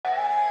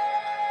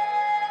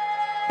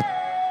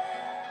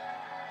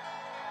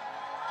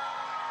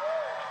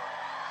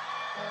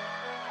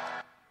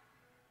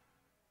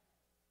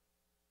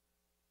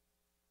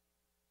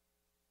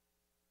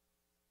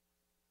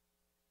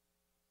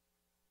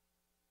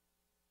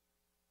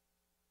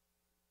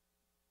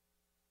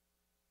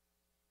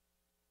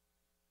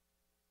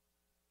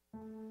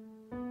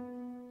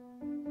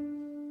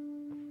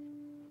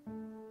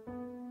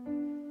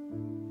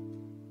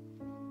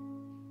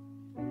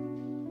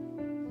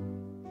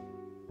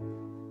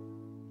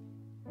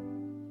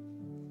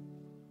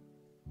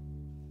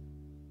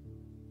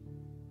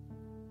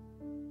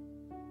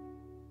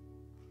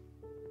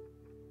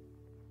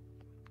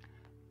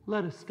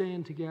Let us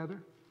stand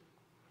together.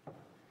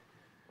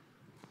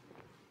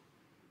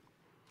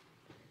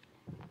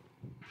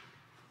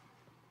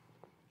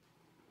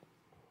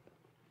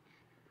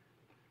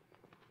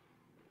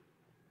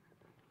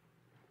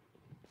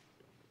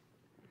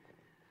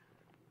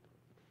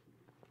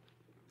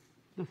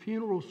 The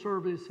funeral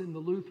service in the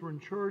Lutheran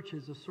Church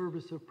is a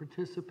service of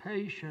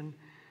participation.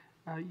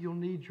 You'll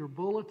need your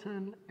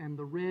bulletin and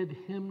the red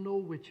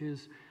hymnal, which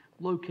is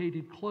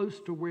located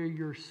close to where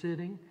you're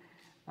sitting.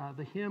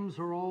 The hymns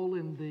are all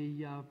in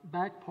the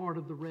back part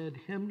of the red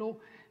hymnal.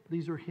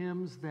 These are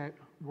hymns that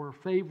were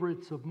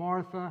favorites of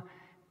Martha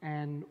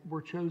and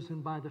were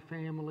chosen by the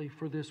family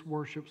for this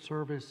worship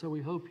service. So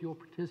we hope you'll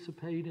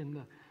participate in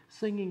the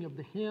singing of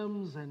the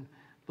hymns and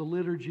the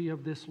liturgy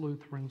of this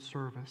Lutheran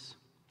service.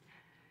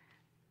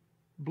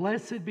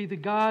 Blessed be the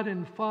God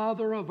and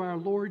Father of our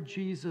Lord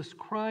Jesus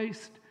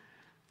Christ,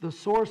 the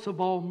source of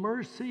all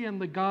mercy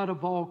and the God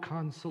of all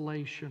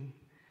consolation,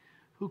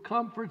 who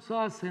comforts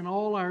us in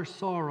all our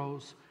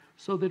sorrows,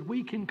 so that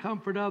we can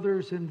comfort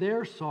others in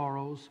their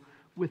sorrows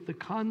with the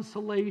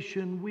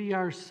consolation we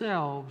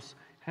ourselves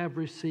have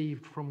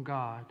received from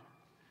God.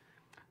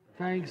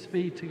 Thanks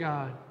be to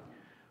God.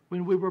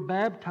 When we were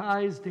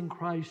baptized in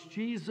Christ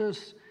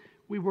Jesus,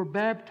 we were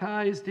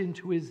baptized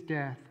into his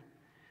death.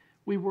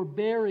 We were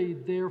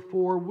buried,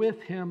 therefore,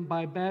 with him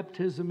by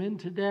baptism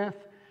into death,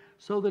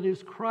 so that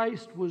as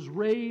Christ was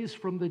raised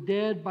from the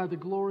dead by the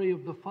glory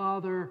of the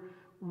Father,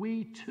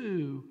 we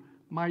too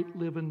might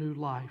live a new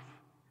life.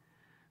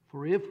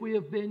 For if we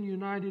have been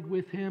united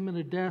with him in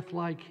a death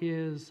like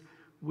his,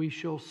 we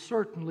shall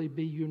certainly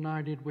be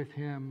united with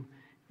him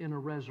in a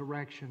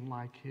resurrection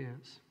like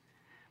his.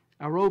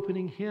 Our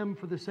opening hymn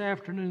for this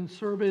afternoon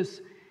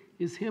service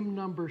is hymn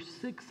number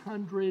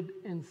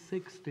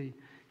 660.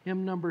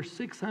 Hymn number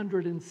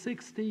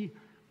 660,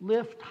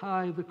 Lift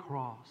High the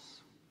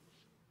Cross.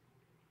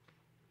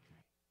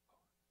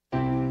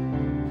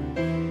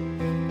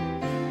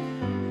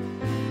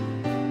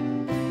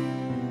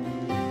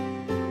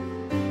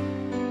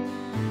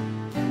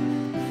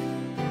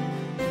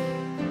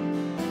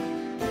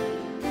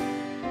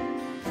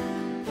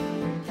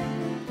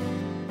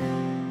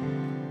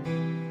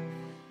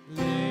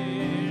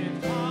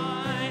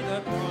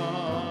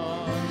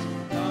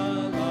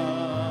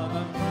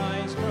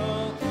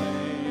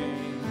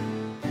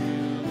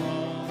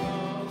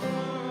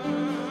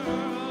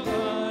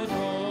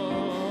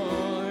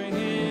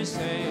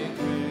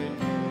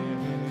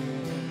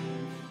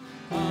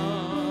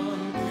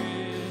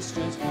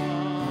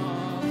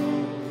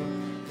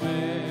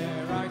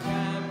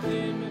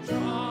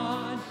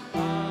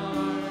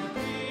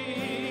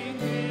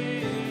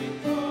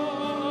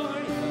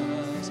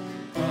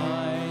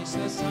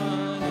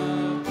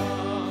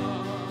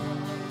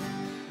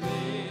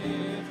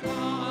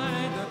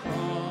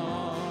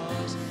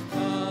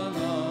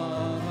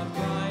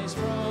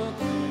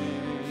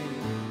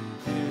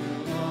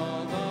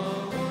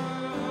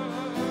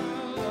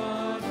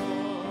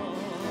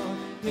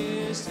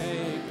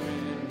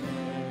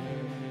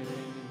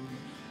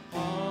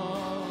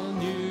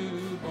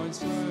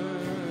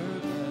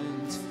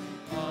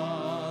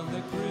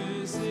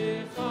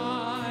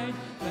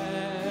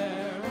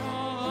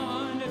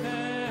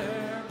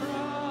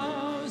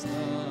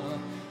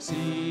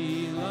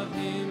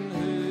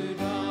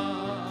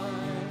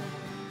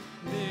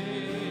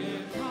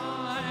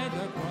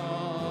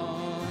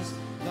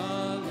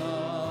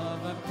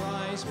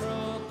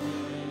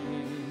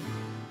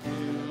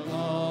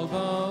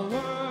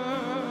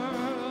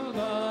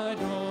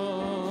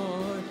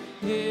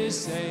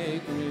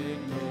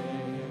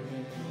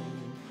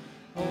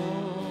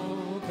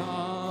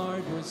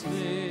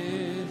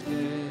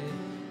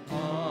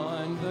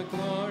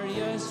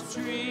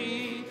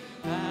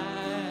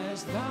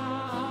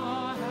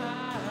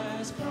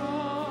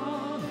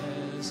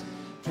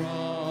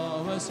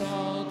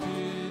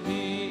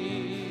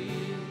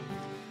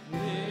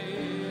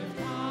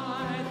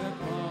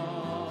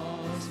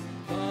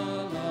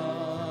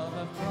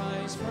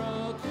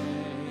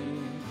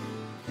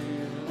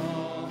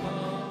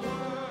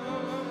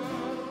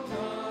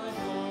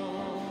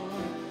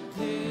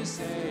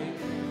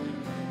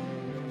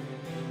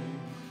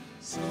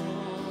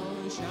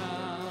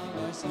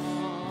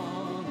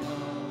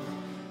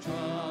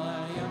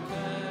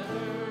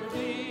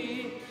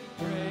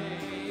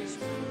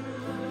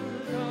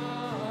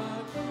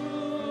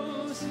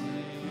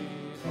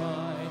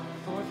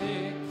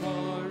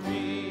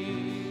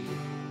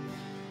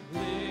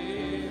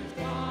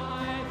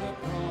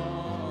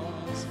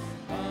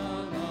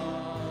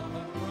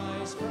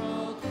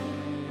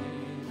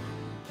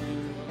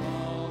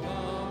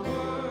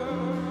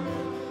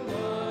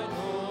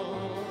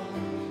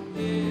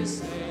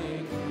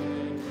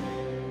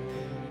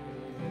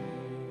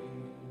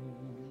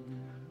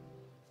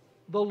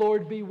 The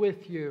Lord be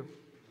with you.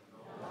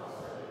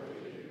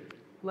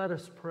 Let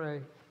us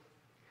pray.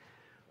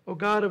 O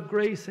God of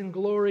grace and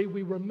glory,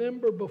 we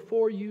remember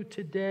before you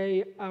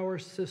today our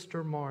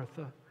sister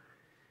Martha.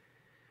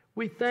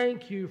 We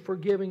thank you for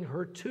giving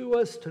her to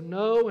us to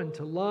know and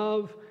to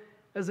love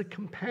as a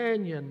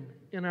companion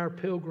in our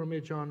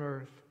pilgrimage on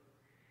earth.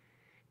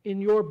 In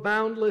your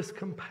boundless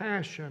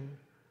compassion,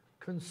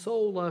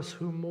 console us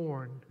who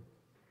mourn.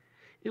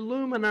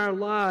 Illumine our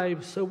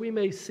lives so we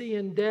may see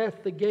in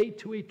death the gate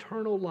to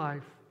eternal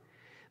life,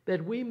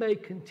 that we may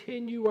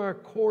continue our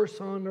course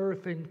on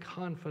earth in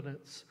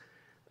confidence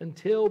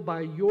until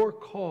by your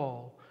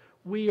call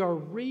we are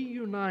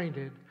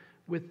reunited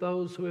with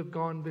those who have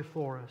gone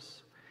before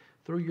us.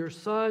 Through your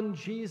Son,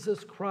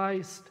 Jesus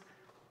Christ,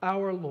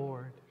 our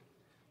Lord.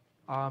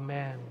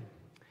 Amen.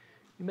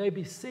 You may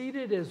be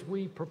seated as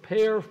we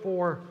prepare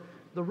for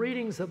the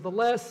readings of the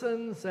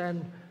lessons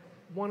and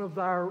one of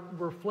our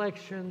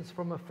reflections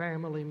from a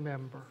family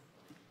member.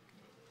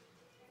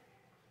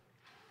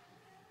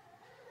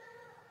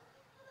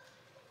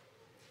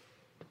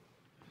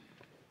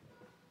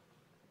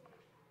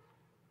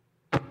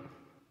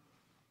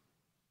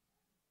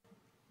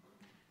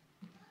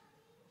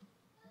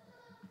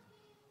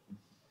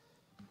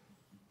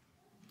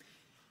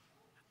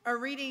 A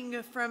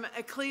reading from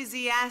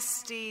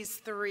Ecclesiastes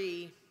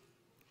 3.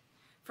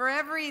 For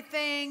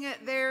everything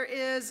there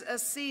is a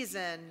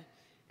season,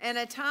 and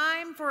a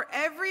time for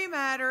every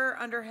matter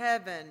under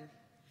heaven,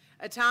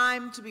 a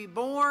time to be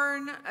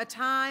born, a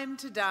time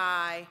to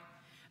die,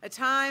 a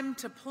time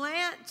to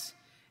plant,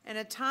 and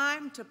a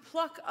time to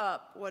pluck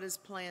up what is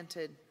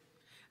planted,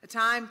 a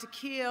time to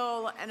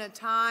kill and a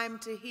time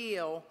to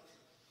heal,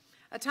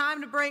 a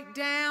time to break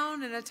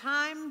down and a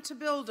time to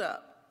build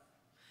up,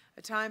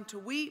 a time to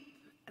weep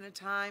and a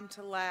time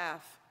to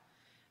laugh,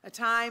 a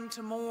time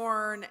to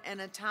mourn and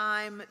a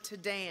time to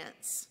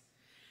dance,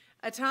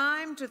 a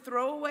time to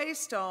throw away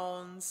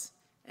stones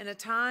and a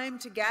time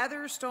to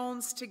gather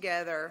stones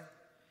together,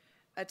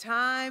 a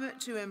time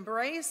to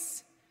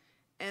embrace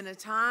and a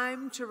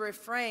time to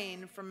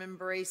refrain from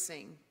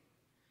embracing,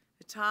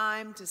 a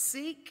time to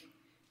seek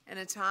and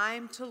a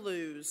time to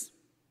lose,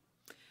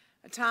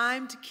 a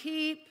time to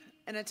keep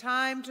and a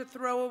time to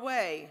throw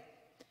away,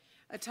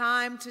 a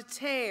time to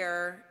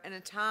tear and a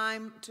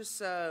time to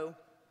sow,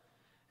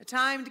 a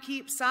time to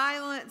keep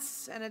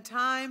silence and a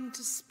time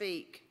to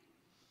speak,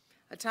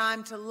 a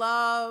time to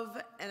love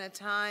and a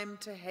time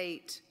to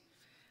hate,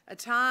 a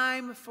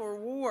time for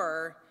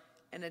war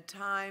and a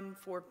time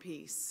for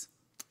peace.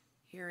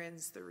 Here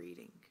ends the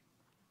reading.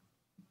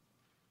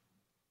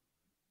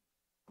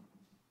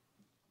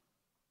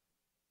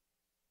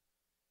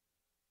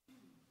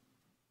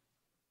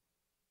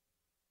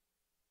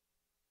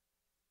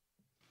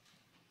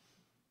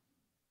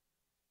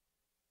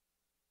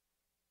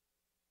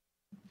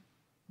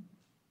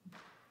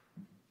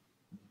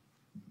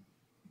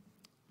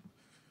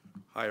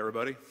 Hi,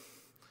 everybody.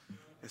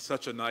 It's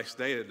such a nice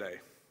day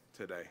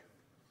today.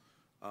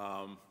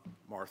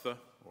 Martha,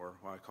 or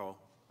what I call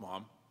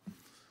Mom,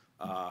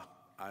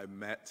 I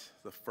met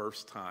the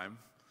first time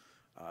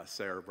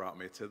Sarah brought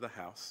me to the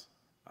house.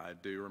 I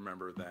do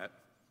remember that.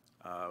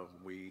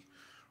 We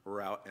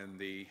were out in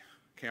the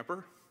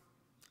camper,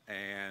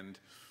 and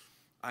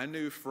I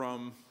knew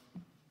from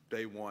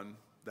day one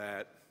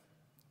that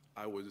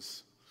I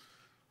was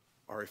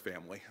our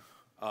family.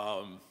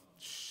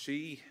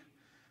 She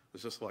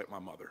was just like my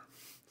mother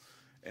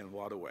in a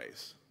lot of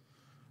ways.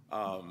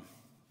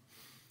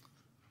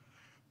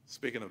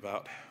 Speaking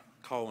about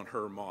calling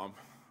her Mom,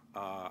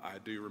 I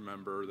do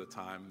remember the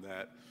time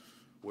that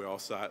we all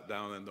sat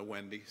down in the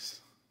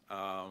Wendy's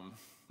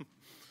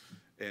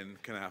in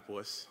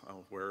Kannapolis,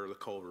 where the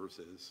Culvers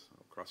is,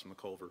 across from the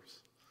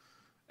Culvers.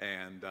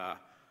 And I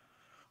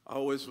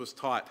always was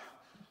taught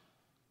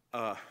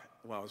when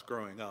I was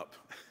growing up,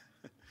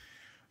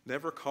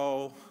 never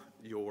call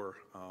your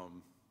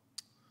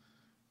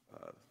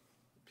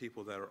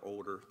people that are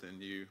older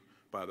than you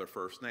by their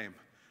first name.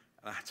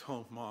 And I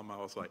told Mom, I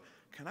was like,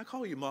 can I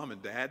call you Mom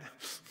and Dad?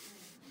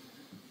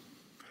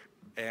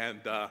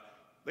 And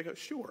they go,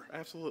 sure,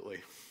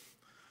 absolutely.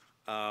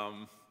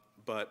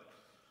 But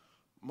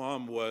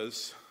Mom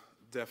was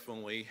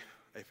definitely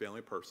a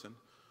family person.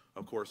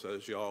 Of course,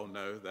 as you all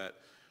know, that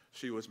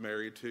she was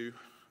married to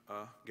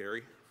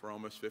Gary for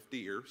almost 50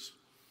 years.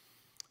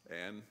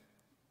 And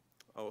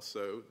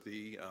also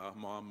the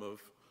mom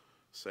of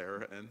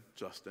Sarah and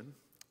Justin,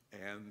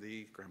 and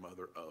the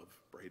grandmother of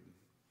Braden.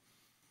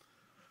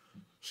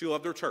 She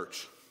loved her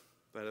church,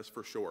 that is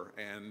for sure.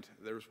 And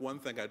there's one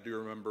thing I do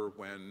remember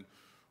when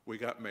we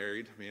got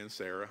married, me and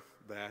Sarah,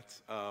 that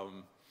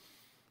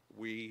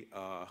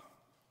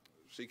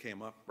she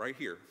came up right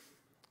here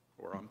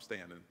where I'm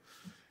standing,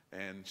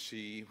 and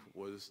she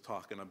was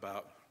talking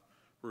about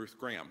Ruth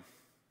Graham.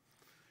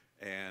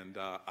 And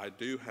I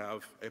do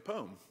have a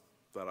poem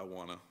that I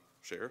want to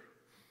share.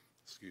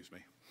 Excuse me.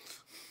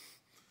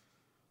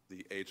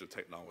 The age of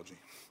technology.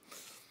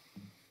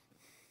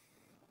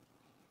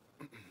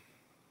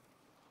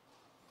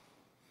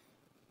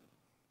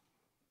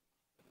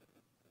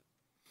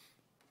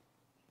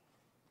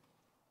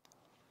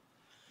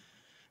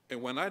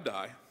 And when I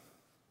die,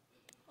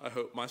 I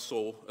hope my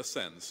soul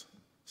ascends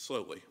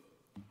slowly,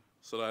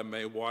 so that I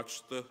may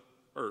watch the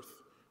earth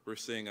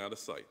receding out of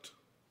sight,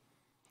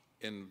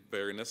 in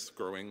weariness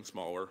growing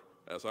smaller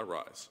as I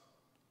rise,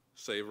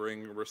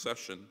 savoring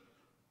recession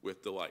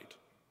with delight.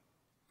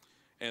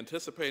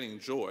 Anticipating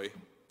joy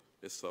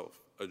itself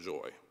a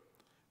joy,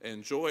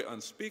 and joy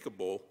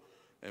unspeakable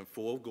and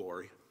full of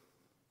glory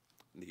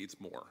needs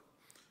more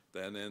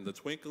than in the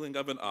twinkling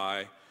of an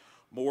eye,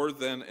 more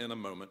than in a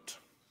moment.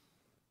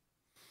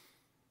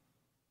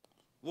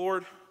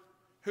 Lord,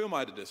 who am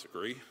I to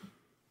disagree?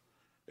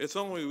 It's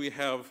only we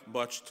have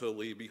much to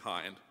leave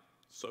behind,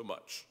 so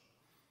much.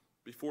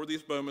 Before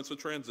these moments of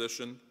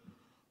transition,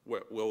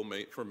 what will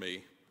make for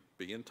me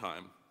be in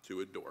time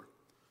to adore,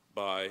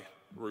 by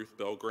Ruth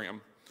Bell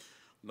Graham,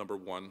 number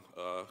 1,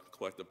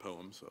 collected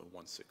poems,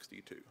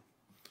 162.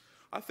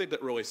 I think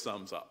that really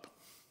sums up.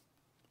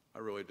 I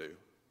really do.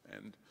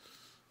 And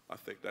I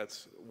think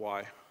that's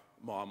why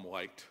Mom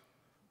liked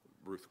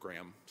Ruth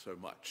Graham so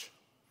much.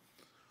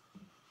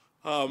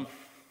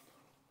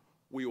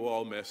 We will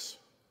all miss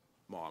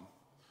Mom,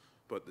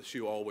 but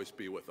she'll always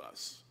be with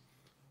us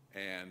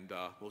and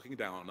looking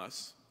down on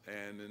us.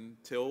 And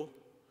until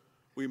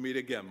we meet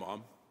again,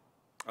 Mom,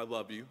 I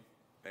love you,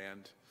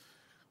 and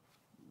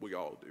we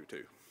all do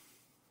too.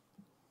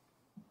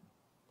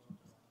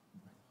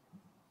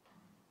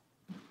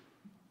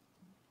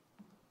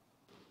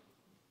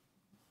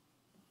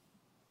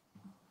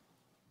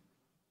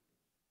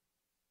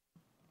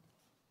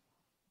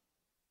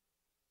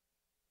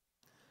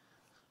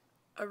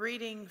 A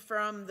reading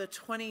from the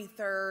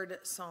 23rd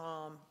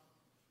Psalm.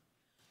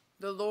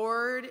 The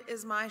Lord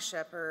is my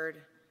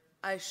shepherd,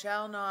 I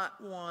shall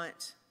not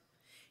want.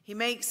 He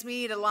makes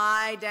me to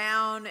lie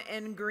down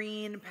in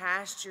green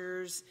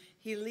pastures.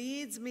 He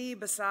leads me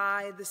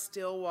beside the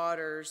still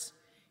waters.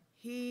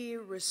 He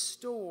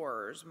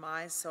restores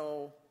my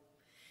soul.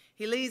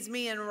 He leads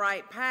me in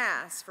right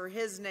paths for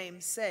his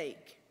name's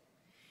sake.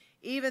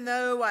 Even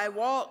though I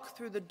walk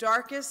through the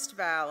darkest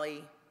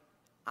valley,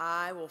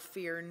 I will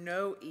fear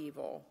no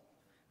evil,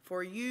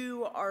 for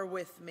you are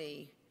with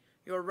me.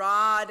 Your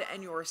rod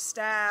and your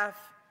staff,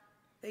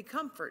 they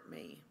comfort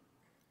me.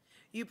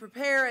 You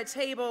prepare a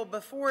table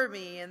before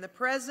me in the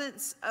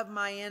presence of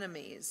my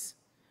enemies.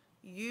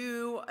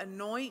 You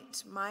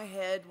anoint my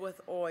head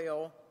with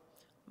oil.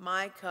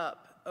 My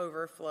cup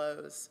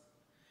overflows.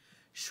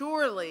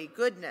 Surely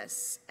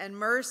goodness and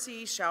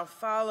mercy shall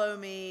follow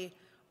me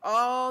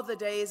all the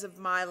days of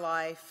my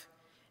life,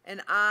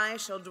 and I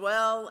shall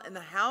dwell in the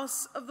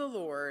house of the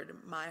Lord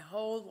my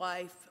whole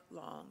life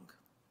long.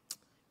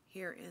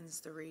 Here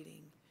ends the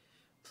reading.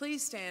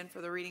 Please stand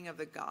for the reading of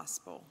the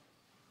gospel.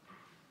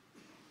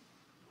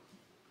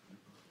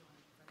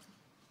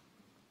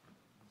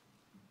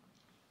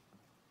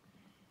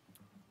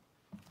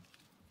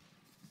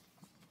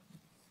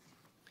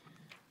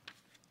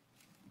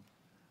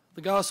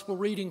 The gospel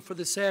reading for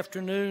this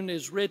afternoon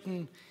is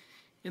written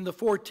in the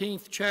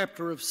 14th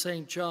chapter of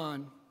St.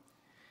 John.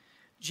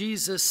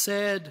 Jesus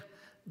said,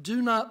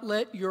 "Do not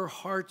let your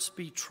hearts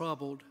be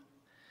troubled.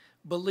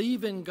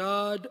 Believe in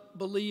God,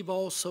 believe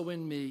also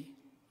in me.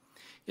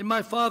 In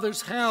my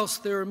Father's house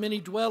there are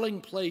many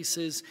dwelling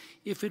places.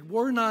 If it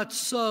were not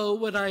so,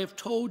 would I have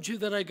told you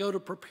that I go to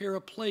prepare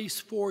a place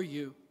for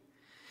you?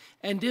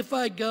 And if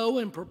I go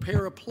and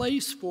prepare a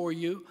place for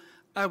you,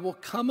 I will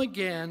come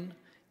again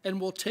and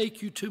will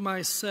take you to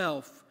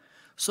myself,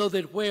 so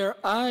that where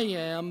I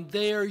am,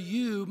 there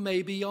you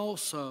may be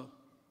also.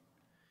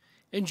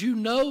 And you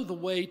know the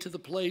way to the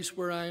place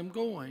where I am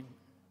going."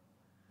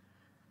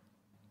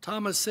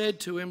 Thomas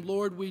said to him,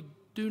 "Lord, we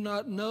do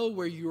not know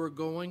where you are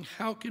going.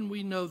 How can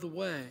we know the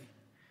way?"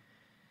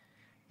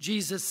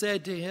 Jesus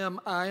said to him,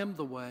 "I am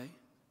the way,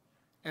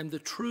 and the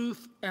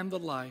truth, and the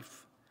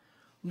life.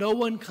 No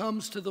one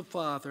comes to the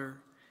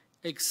Father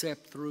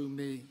except through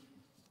me."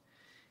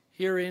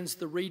 Here ends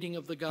the reading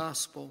of the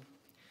gospel.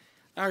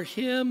 Our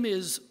hymn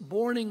is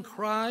Morning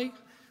Cry.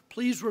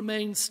 Please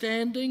remain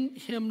standing.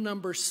 Hymn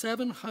number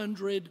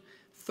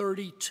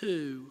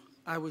 732.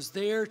 I was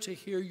there to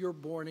hear your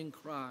morning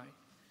cry.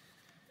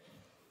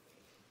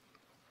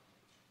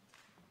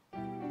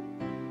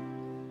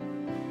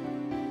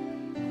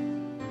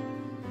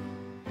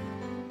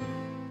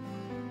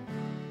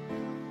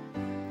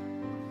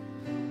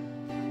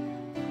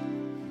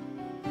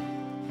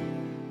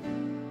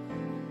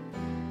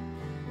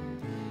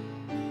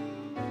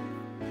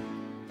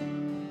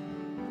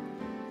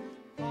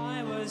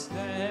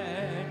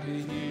 There to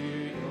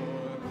hear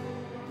your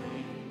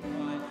morning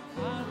cry.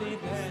 I'll be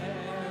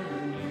there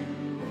when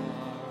you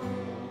are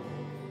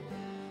old.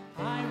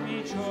 I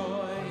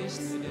rejoice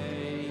the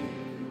day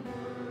you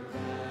were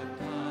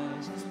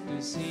baptized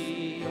to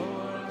see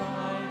your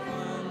life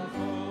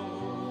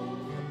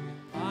unfold.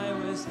 I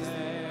was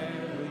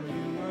there when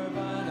you were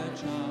but a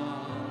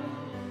child,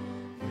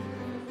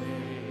 with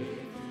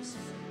faith to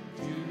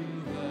serve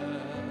you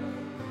well.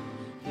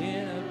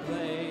 In a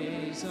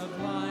place of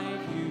light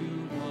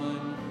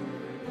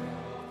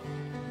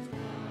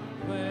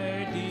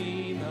where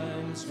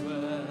demons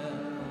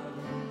dwell.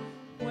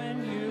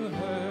 When you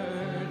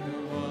heard the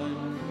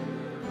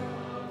wonder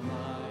of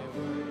my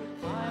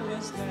word, I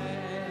was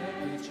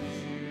there to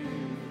cheer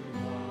you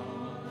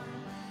on.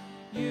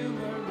 You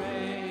were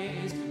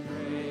raised to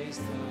praise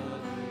the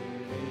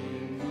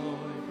living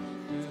Lord,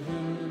 to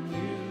whom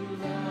you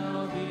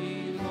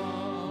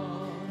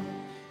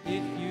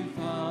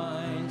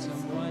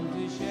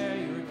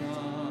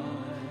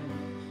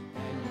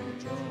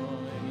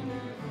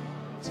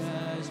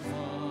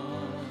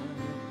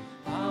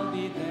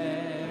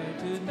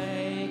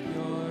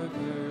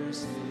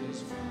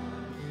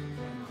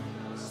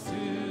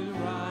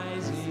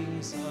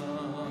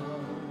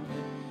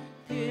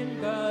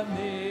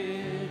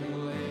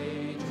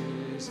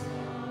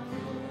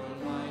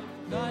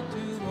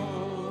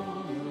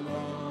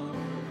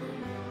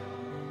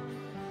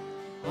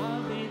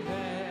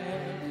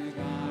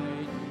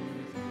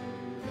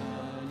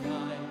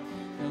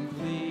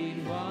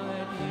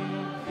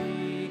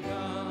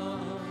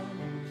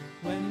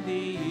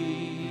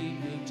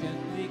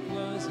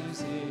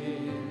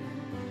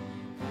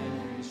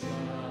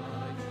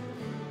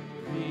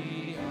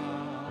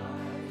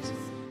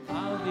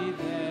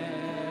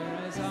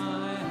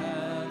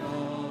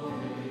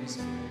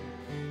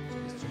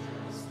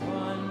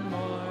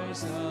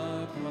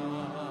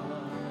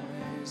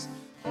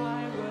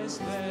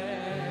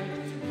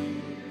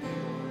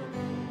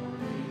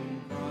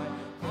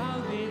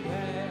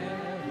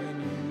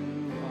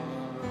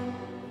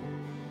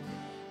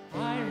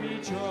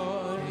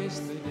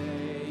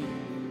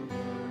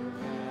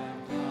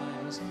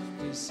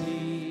to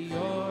see your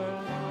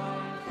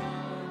life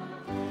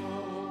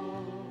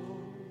unfold.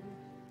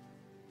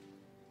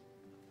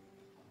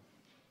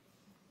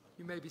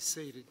 You may be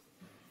seated.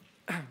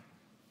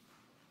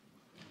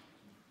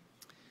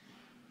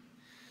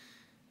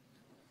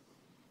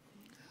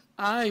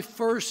 I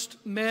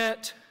first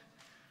met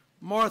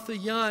Martha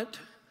Yount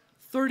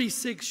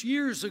 36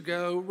 years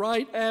ago,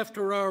 right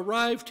after I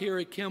arrived here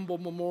at Kimball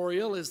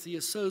Memorial as the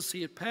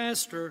associate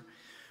pastor,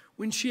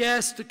 when she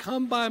asked to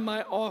come by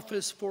my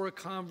office for a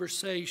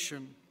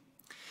conversation.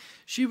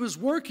 She was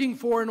working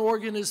for an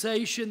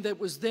organization that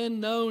was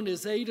then known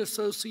as Aid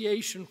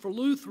Association for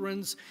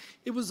Lutherans.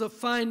 It was a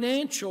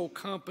financial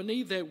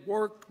company that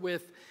worked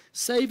with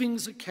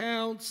savings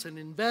accounts and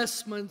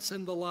investments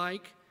and the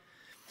like.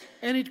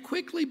 And it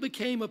quickly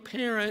became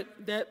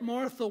apparent that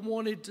Martha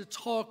wanted to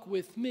talk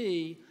with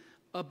me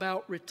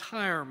about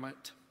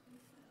retirement.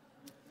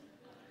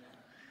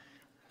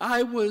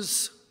 I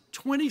was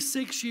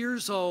 26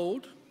 years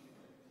old,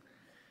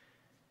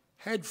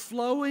 had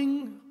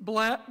flowing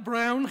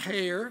brown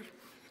hair,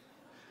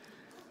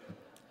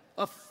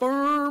 a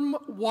firm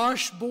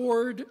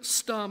washboard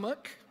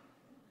stomach.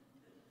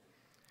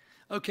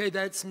 Okay,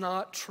 that's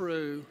not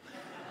true.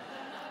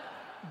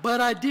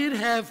 But I did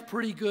have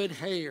pretty good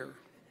hair.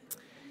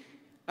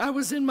 I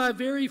was in my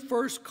very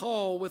first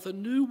call with a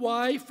new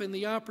wife and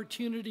the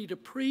opportunity to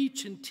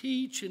preach and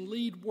teach and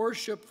lead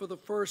worship for the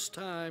first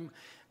time,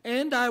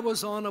 and I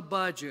was on a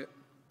budget.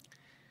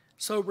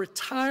 So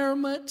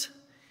retirement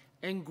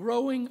and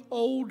growing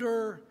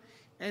older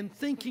and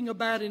thinking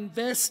about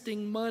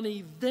investing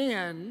money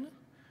then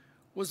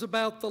was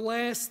about the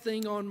last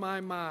thing on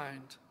my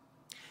mind.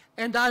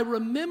 And I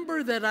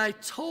remember that I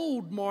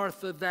told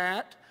Martha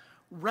that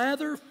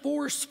rather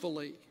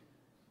forcefully.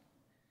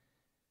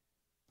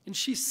 And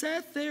she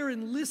sat there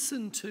and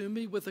listened to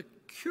me with a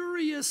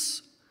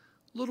curious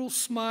little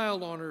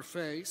smile on her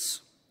face.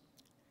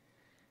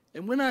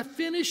 And when I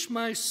finished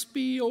my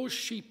spiel,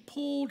 she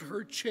pulled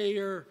her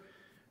chair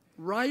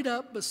right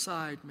up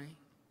beside me.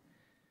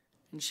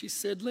 And she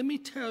said, "Let me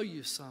tell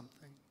you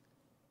something.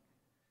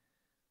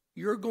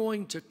 You're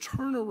going to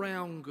turn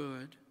around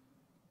good,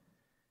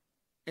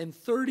 and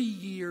 30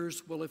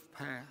 years will have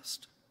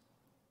passed.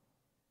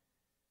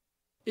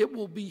 It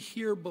will be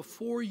here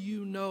before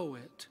you know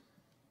it.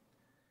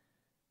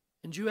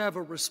 And you have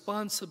a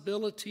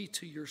responsibility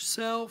to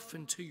yourself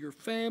and to your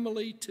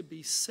family to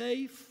be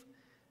safe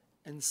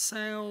and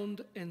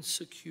sound and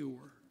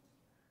secure.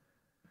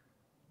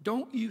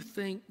 Don't you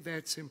think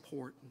that's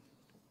important?"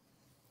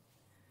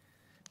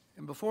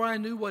 And before I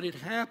knew what had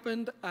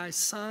happened, I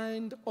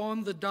signed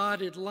on the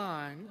dotted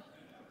line.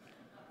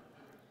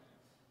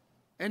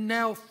 And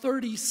now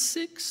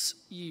 36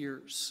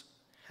 years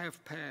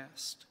have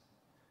passed.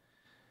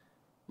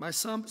 My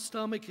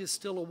stomach is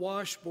still a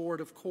washboard,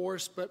 of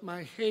course, but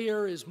my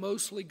hair is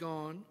mostly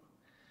gone,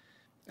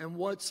 and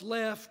what's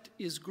left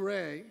is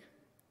gray.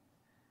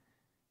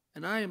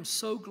 And I am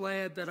so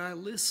glad that I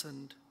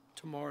listened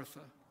to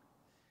Martha,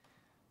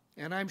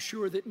 and I'm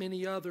sure that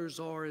many others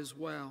are as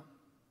well.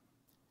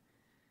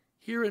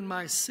 Here in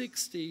my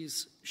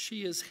 60s,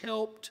 she has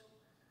helped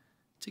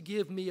to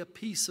give me a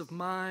peace of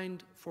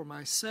mind for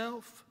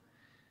myself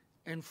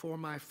and for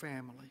my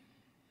family.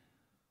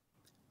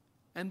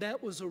 And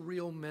that was a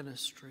real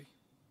ministry.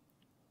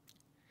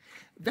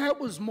 That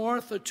was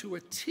Martha to a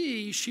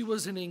T. She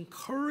was an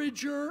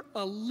encourager,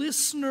 a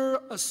listener,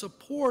 a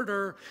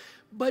supporter,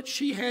 but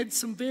she had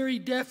some very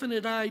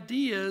definite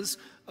ideas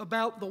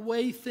about the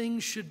way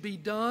things should be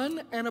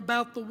done and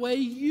about the way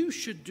you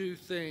should do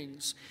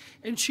things.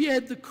 And she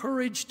had the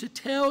courage to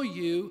tell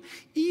you,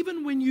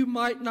 even when you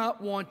might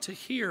not want to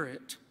hear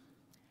it.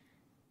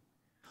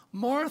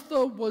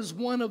 Martha was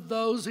one of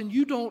those, and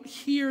you don't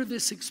hear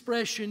this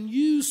expression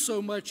used so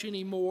much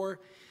anymore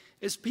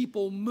as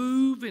people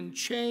move and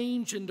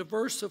change and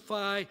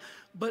diversify,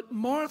 but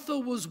Martha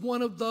was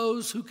one of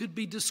those who could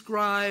be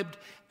described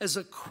as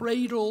a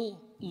cradle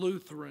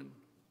Lutheran.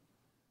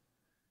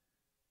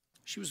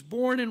 She was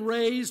born and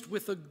raised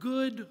with a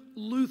good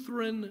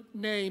Lutheran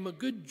name, a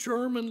good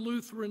German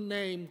Lutheran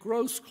name,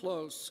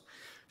 Groseclose.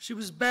 She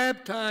was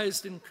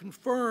baptized and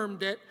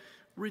confirmed at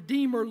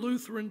Redeemer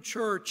Lutheran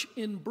Church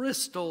in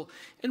Bristol,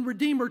 and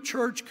Redeemer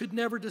Church could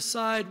never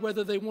decide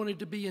whether they wanted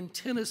to be in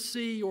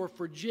Tennessee or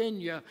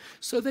Virginia,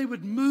 so they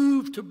would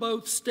move to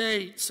both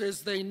states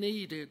as they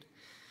needed.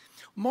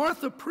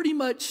 Martha pretty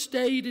much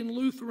stayed in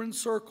Lutheran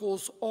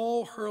circles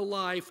all her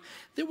life.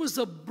 There was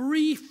a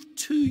brief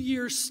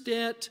 2-year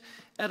stint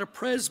at a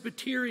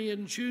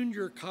Presbyterian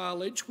junior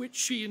college, which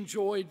she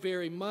enjoyed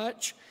very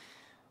much,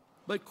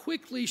 but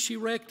quickly she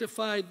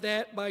rectified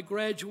that by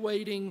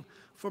graduating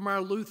from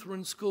our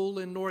Lutheran school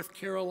in North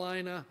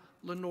Carolina,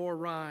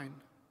 Lenoir-Rhyne,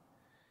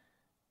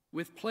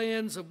 with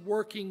plans of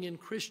working in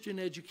Christian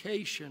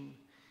education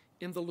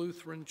in the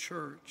Lutheran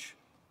Church.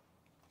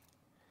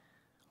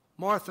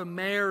 Martha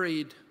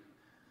married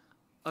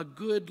a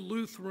good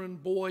Lutheran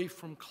boy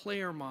from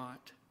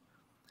Claremont.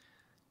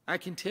 I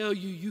can tell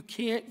you, you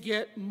can't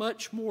get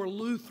much more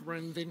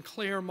Lutheran than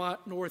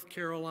Claremont, North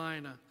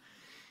Carolina.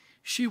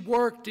 She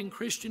worked in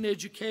Christian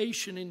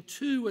education in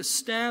 2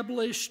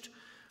 established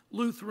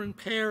Lutheran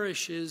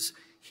parishes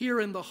here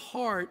in the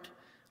heart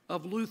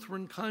of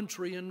Lutheran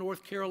country in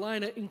North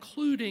Carolina,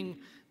 including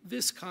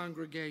this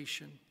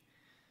congregation.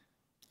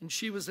 And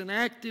she was an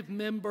active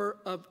member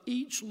of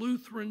each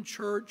Lutheran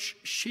church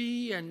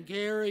she and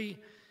Gary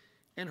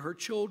and her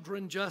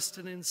children,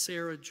 Justin and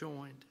Sarah,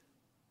 joined.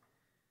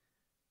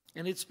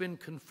 And it's been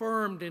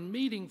confirmed in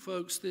meeting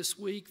folks this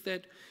week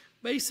that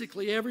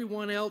basically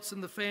everyone else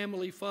in the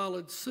family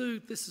followed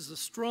suit. This is a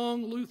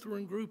strong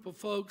Lutheran group of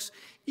folks.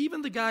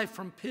 Even the guy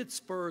from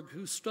Pittsburgh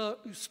who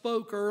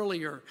spoke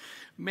earlier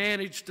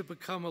managed to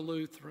become a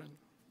Lutheran.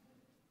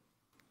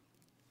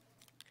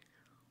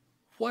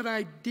 What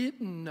I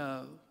didn't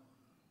know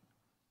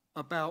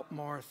about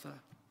Martha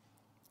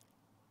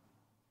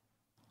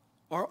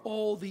are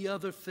all the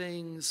other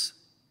things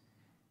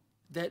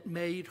that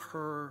made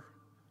her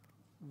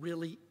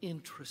really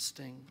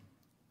interesting.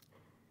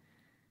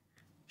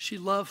 She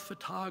loved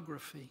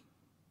photography,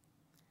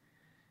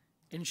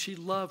 and she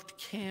loved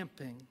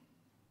camping.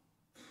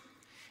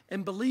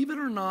 And believe it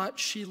or not,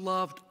 she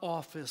loved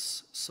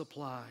office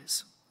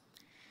supplies.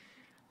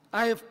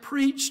 I have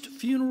preached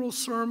funeral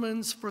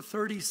sermons for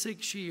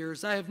 36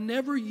 years. I have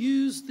never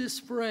used this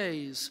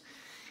phrase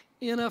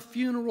in a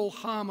funeral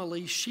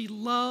homily. She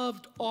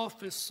loved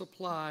office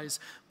supplies,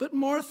 but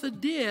Martha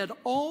did.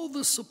 All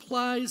the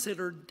supplies at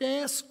her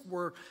desk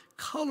were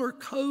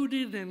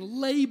color-coded and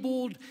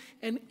labeled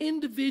and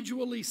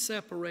individually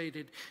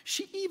separated.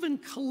 She even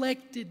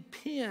collected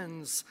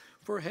pins,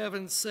 for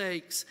heaven's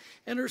sakes.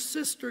 And her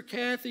sister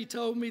Kathy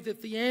told me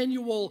that the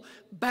annual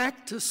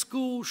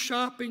back-to-school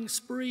shopping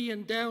spree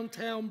in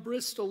downtown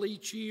Bristol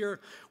each year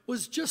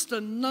was just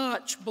a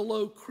notch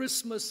below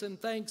Christmas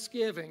and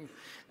Thanksgiving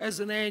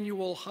as an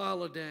annual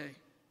holiday.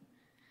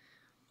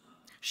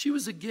 She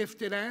was a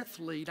gifted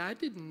athlete. I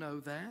didn't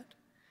know that.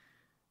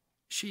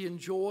 She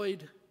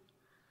enjoyed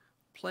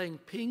playing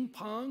ping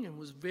pong and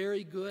was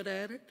very good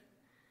at it.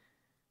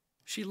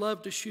 She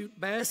loved to shoot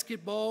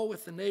basketball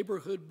with the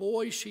neighborhood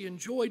boys. She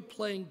enjoyed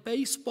playing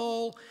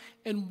baseball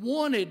and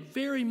wanted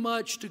very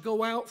much to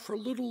go out for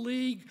Little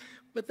League,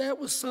 but that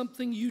was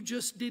something you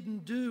just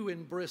didn't do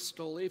in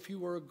Bristol if you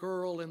were a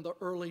girl in the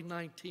early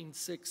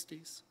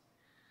 1960s.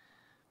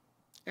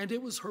 And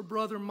it was her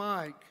brother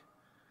Mike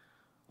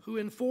who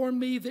informed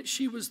me that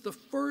she was the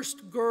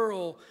first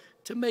girl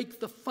to make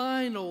the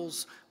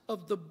finals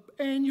of the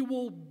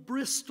annual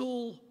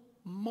Bristol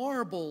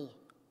Marble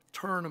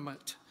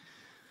Tournament.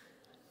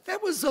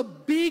 That was a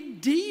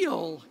big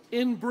deal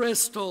in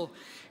Bristol.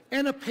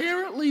 And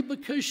apparently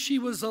because she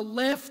was a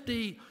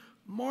lefty,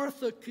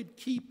 Martha could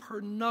keep her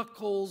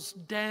knuckles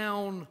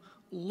down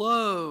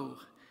low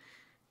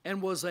and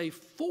was a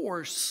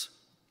force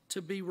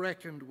to be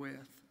reckoned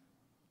with.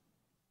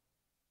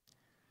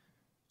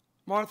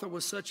 Martha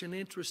was such an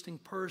interesting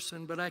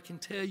person, but I can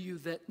tell you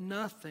that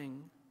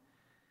nothing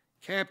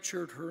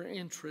captured her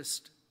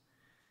interest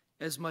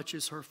as much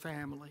as her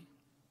family.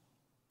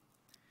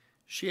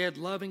 She had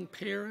loving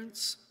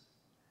parents,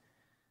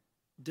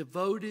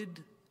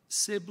 devoted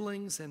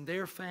siblings and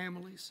their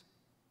families,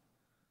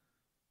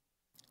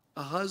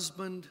 a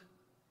husband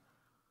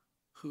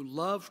who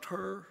loved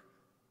her,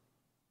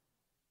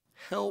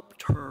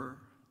 helped her,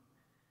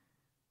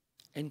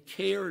 and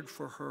cared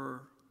for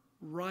her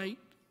right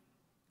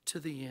to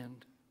the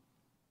end.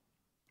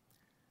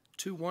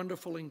 2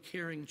 wonderful and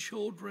caring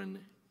children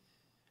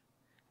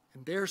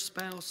and their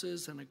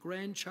spouses, and a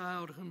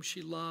grandchild whom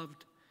she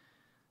loved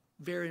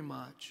very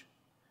much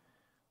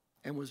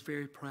and was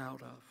very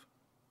proud of.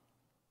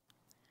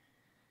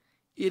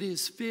 It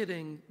is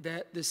fitting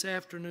that this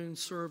afternoon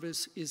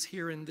service is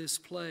here in this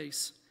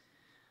place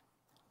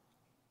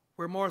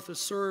where Martha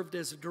served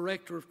as a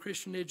director of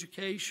Christian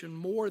education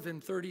more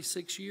than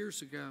 36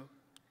 years ago,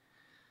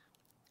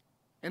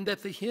 and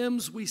that the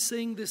hymns we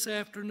sing this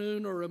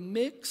afternoon are a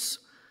mix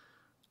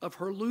of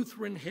her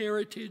Lutheran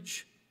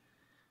heritage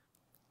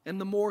and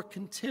the more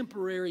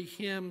contemporary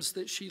hymns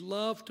that she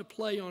loved to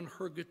play on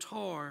her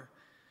guitar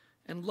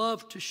and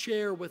loved to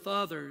share with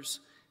others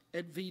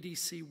at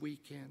VDC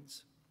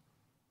weekends.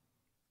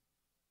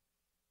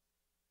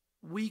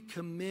 We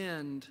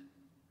commend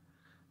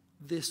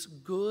this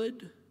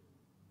good,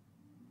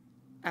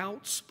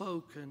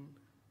 outspoken,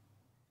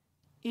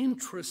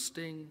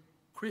 interesting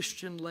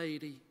Christian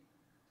lady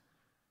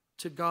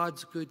to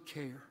God's good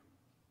care,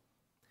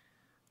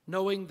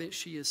 knowing that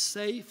she is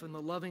safe in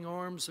the loving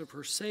arms of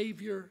her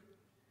Savior,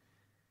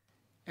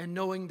 and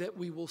knowing that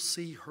we will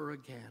see her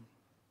again.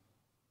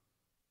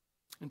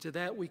 And to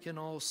that we can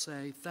all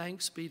say,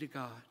 thanks be to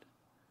God.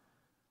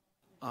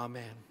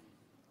 Amen.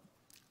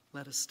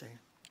 Let us stand.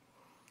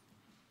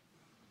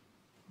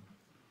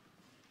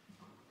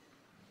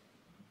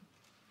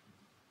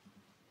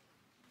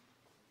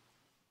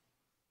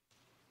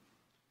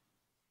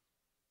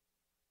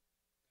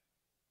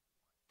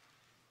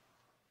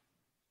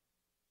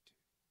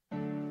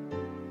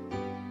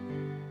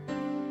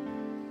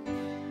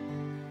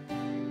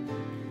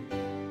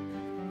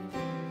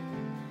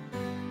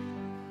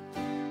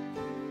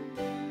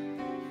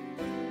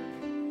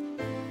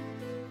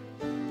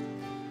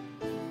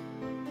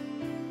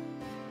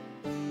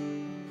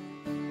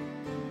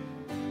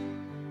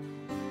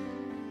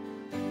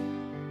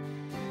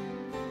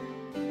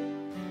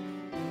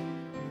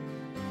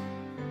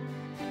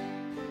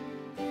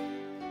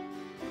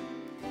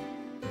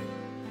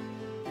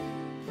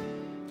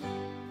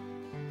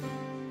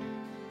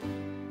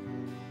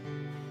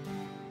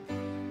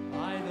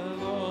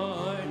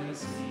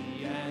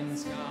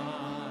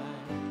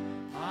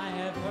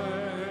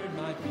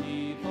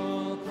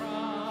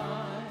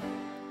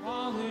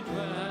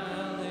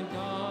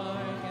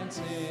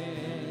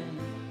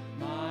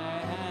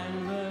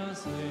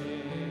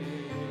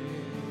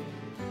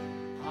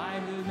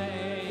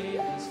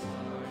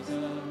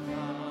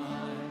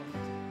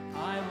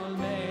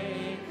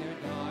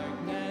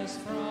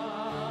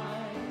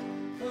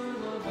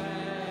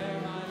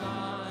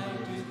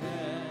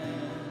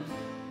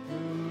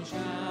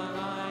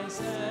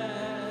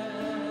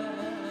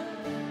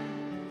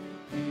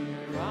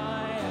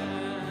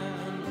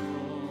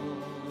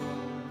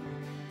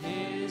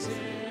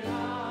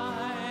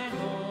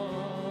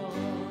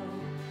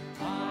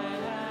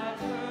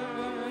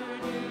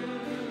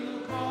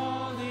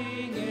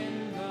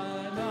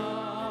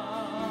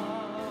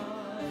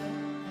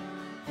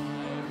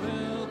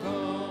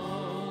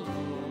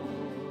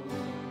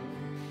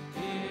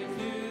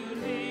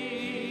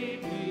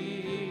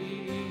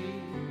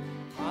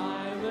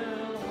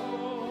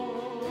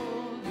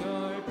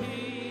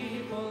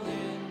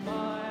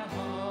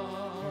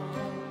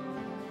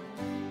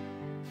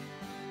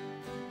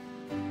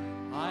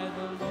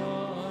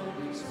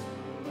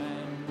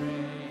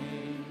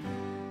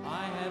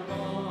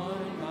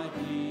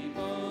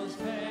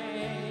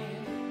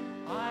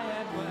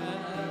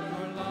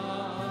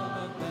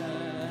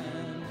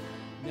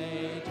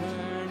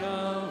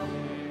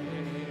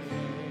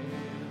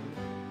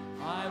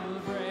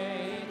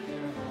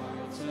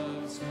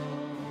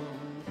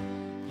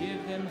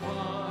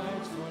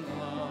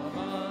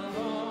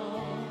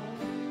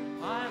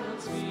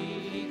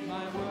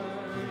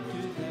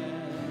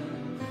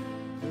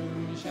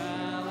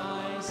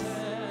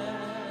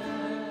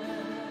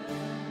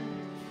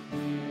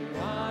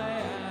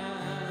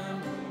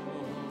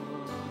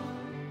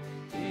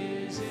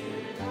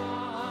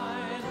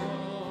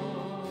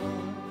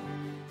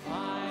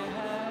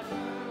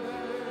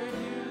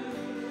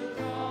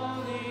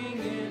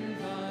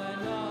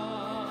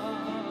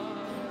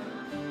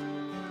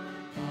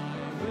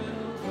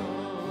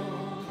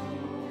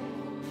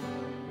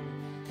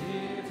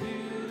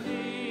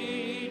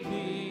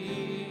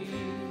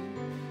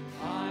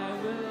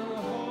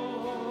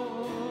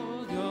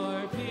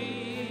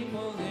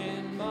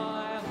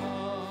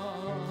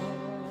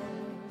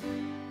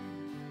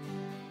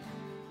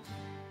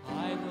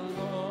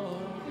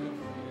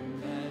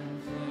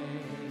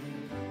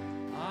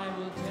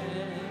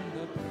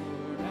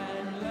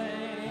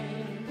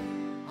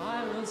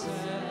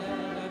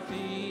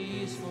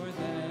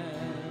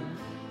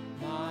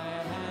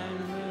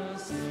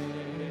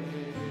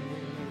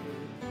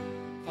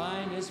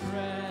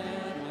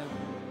 bread I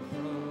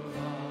will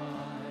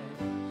provide,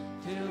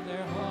 till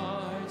their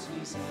hearts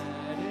be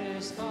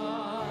satisfied.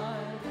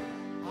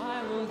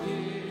 I will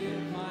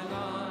give my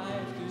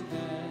life to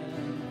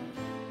them.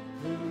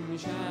 Whom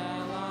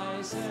shall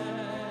I send?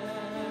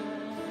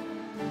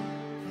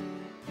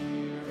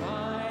 Here I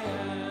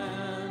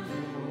am,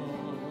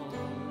 Lord.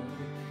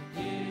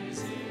 Is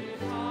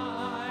it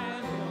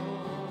I,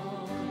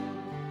 Lord?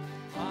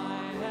 I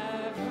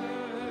have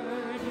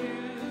heard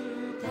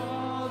you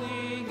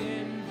calling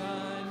in the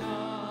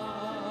night.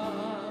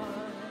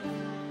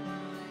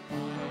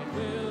 I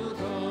will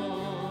go,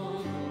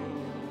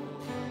 Lord,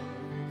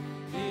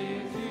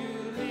 if you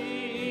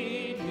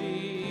lead me.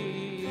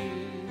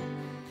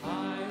 I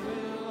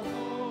will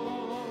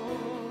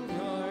hold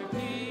your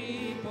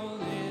people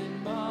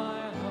in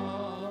my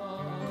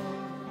heart.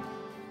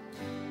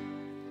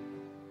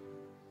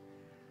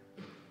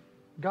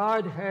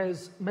 God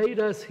has made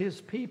us his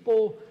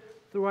people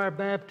through our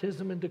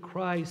baptism into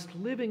Christ.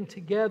 Living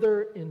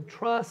together in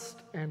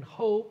trust and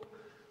hope,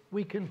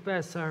 we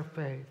confess our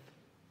faith.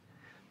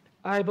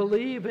 I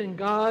believe in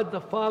God,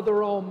 the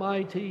Father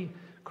Almighty,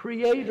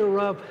 creator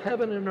of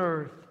heaven and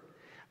earth.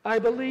 I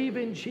believe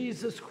in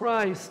Jesus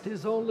Christ,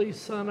 his only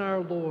Son,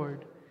 our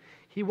Lord.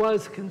 He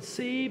was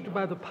conceived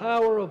by the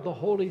power of the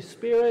Holy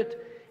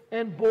Spirit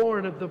and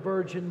born of the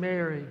Virgin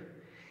Mary.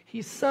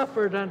 He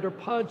suffered under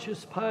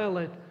Pontius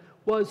Pilate,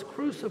 was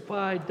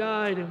crucified,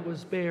 died, and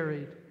was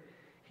buried.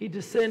 He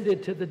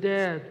descended to the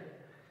dead.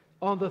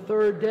 On the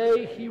third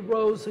day he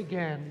rose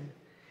again.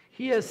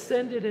 He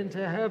ascended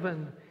into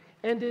heaven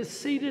and is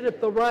seated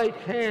at the right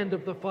hand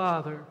of the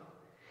Father.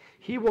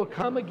 He will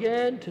come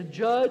again to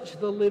judge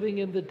the living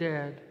and the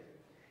dead.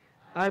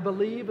 I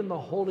believe in the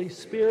Holy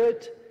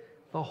Spirit,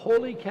 the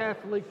Holy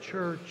Catholic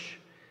Church,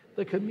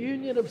 the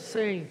communion of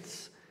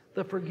saints,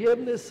 the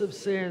forgiveness of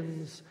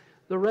sins,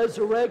 the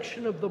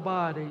resurrection of the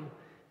body,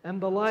 and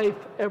the life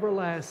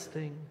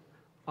everlasting.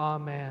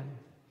 Amen.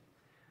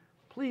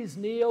 Please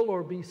kneel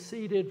or be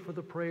seated for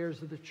the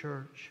prayers of the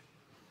church.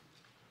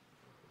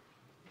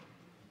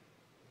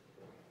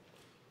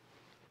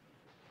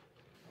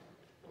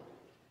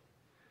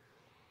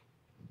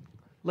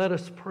 Let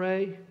us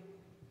pray.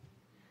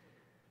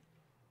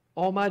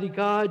 Almighty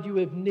God, you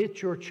have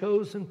knit your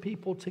chosen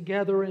people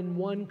together in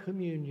one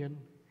communion,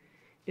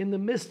 in the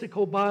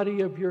mystical body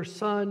of your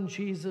Son,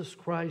 Jesus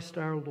Christ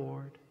our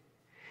Lord.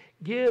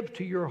 Give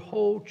to your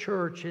whole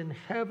church in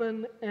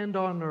heaven and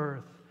on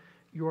earth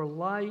your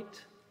light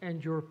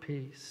and your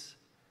peace.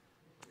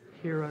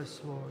 Hear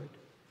us, Lord.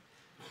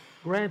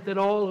 Grant that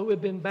all who have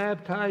been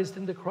baptized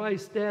into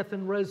Christ's death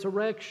and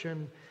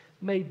resurrection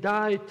may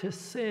die to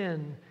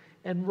sin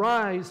and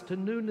rise to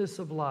newness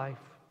of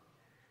life,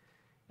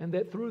 and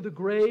that through the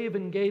grave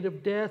and gate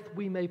of death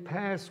we may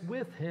pass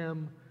with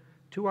him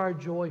to our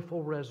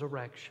joyful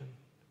resurrection.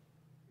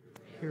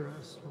 Hear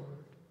us,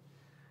 Lord.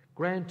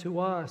 Grant to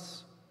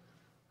us,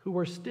 who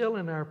are still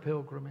in our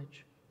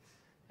pilgrimage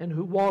and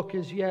who walk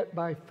as yet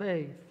by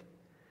faith,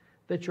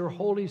 that your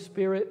Holy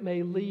Spirit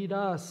may lead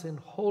us in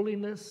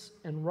holiness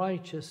and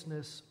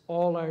righteousness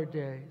all our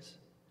days.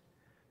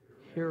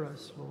 Hear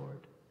us, Lord.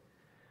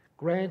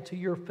 Grant to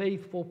your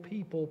faithful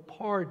people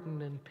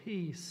pardon and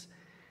peace,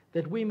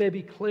 that we may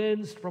be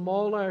cleansed from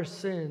all our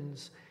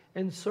sins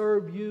and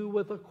serve you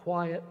with a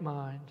quiet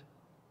mind.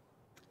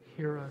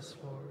 Hear us,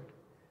 Lord.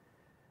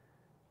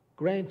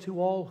 Grant to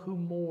all who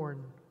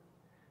mourn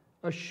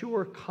a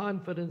sure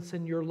confidence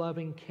in your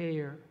loving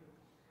care,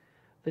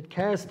 that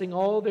casting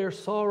all their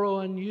sorrow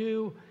on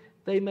you,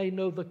 they may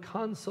know the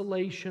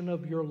consolation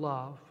of your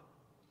love.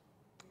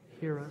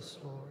 Hear us,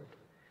 Lord.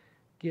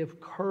 Give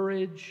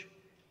courage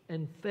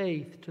and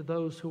faith to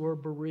those who are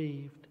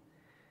bereaved,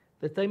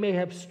 that they may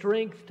have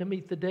strength to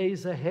meet the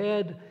days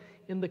ahead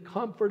in the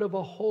comfort of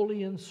a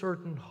holy and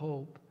certain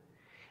hope,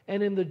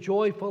 and in the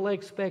joyful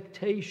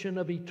expectation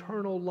of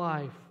eternal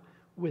life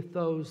with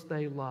those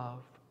they love.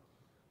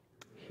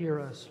 Hear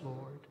us,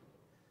 Lord.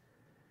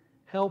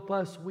 Help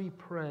us, we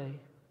pray,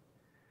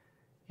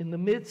 in the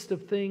midst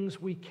of things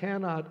we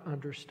cannot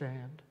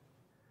understand,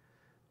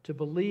 to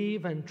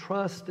believe and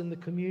trust in the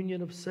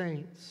communion of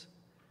saints,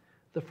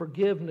 the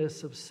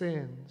forgiveness of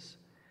sins,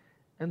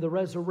 and the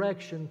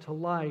resurrection to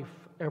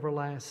life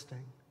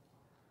everlasting.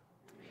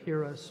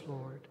 Hear us,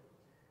 Lord.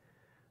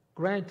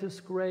 Grant us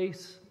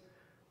grace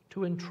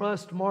to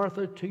entrust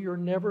Martha to your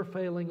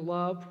never-failing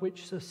love,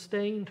 which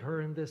sustained her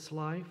in this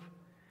life.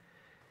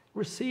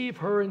 Receive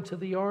her into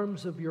the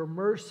arms of your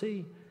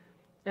mercy,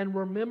 and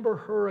remember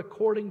her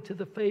according to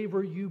the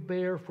favor you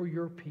bear for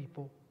your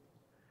people.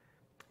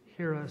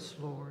 Hear us,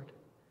 Lord.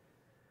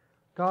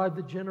 God,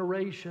 the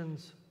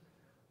generations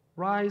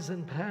rise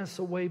and pass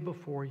away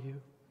before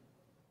you.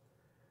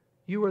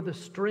 You are the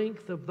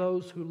strength of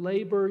those who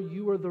labor.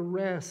 You are the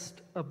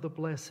rest of the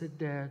blessed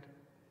dead.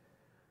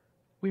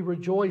 We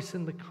rejoice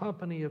in the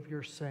company of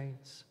your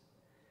saints.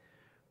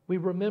 We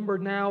remember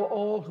now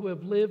all who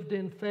have lived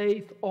in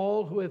faith,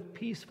 all who have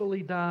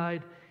peacefully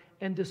died,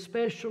 and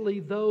especially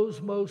those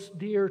most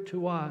dear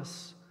to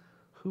us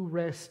who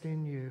rest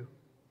in you.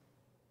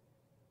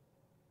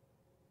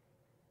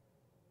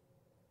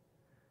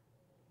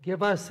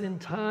 Give us in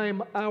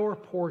time our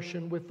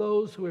portion with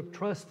those who have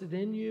trusted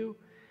in you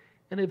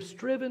and have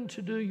striven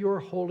to do your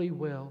holy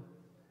will.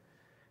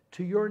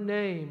 To your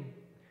name,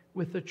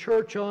 with the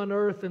church on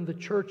earth and the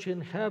church in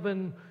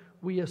heaven,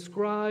 we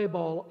ascribe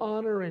all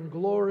honor and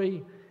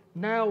glory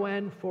now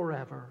and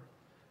forever.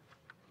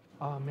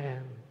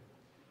 Amen.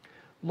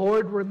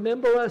 Lord,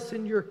 remember us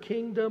in your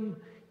kingdom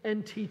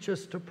and teach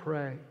us to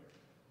pray.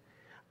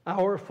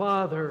 Our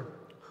Father,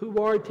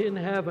 who art in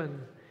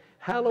heaven,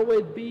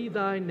 hallowed be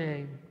thy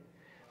name.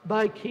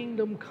 Thy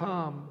kingdom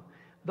come,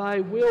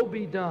 thy will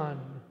be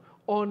done,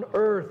 on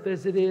earth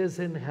as it is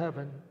in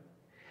heaven.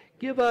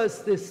 Give us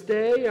this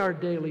day our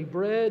daily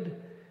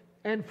bread,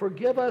 and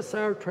forgive us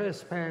our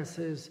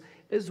trespasses,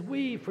 as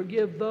we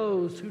forgive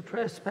those who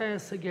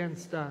trespass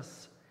against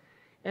us.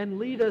 And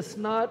lead us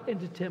not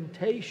into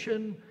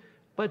temptation,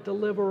 but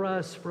deliver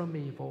us from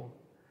evil.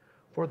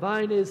 For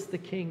thine is the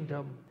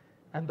kingdom,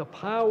 and the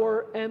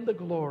power, and the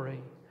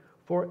glory,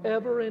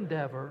 forever and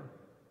ever.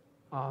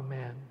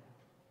 Amen.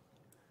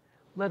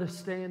 Let us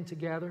stand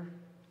together.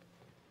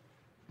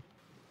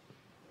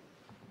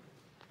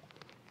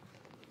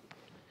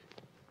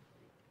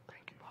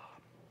 Thank you,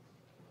 Bob.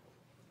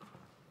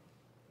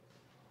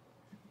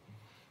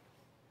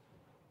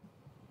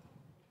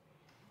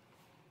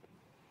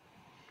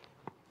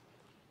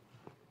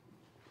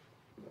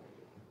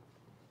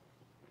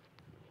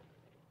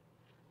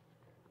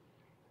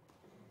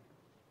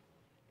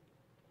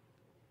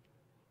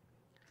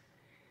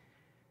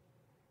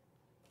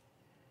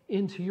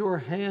 Into your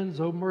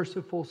hands, O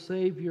merciful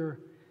Savior,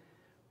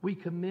 we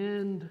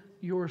commend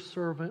your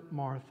servant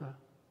Martha.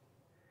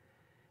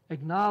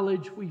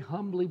 Acknowledge, we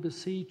humbly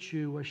beseech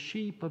you, a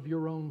sheep of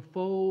your own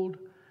fold,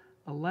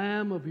 a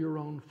lamb of your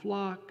own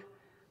flock,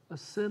 a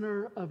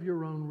sinner of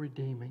your own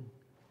redeeming.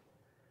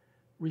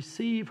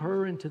 Receive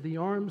her into the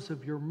arms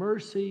of your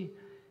mercy,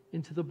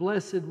 into the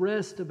blessed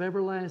rest of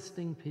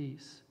everlasting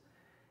peace,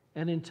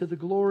 and into the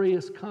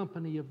glorious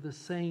company of the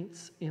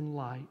saints in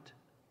light.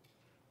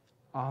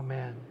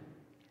 Amen.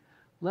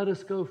 Let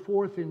us go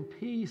forth in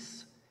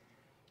peace.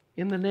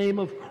 In the name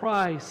of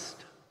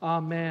Christ,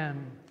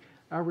 amen.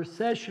 Our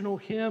recessional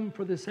hymn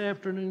for this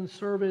afternoon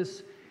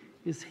service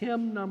is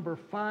hymn number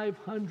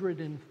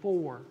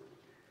 504.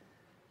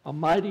 A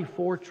mighty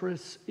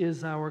fortress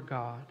is our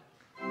God.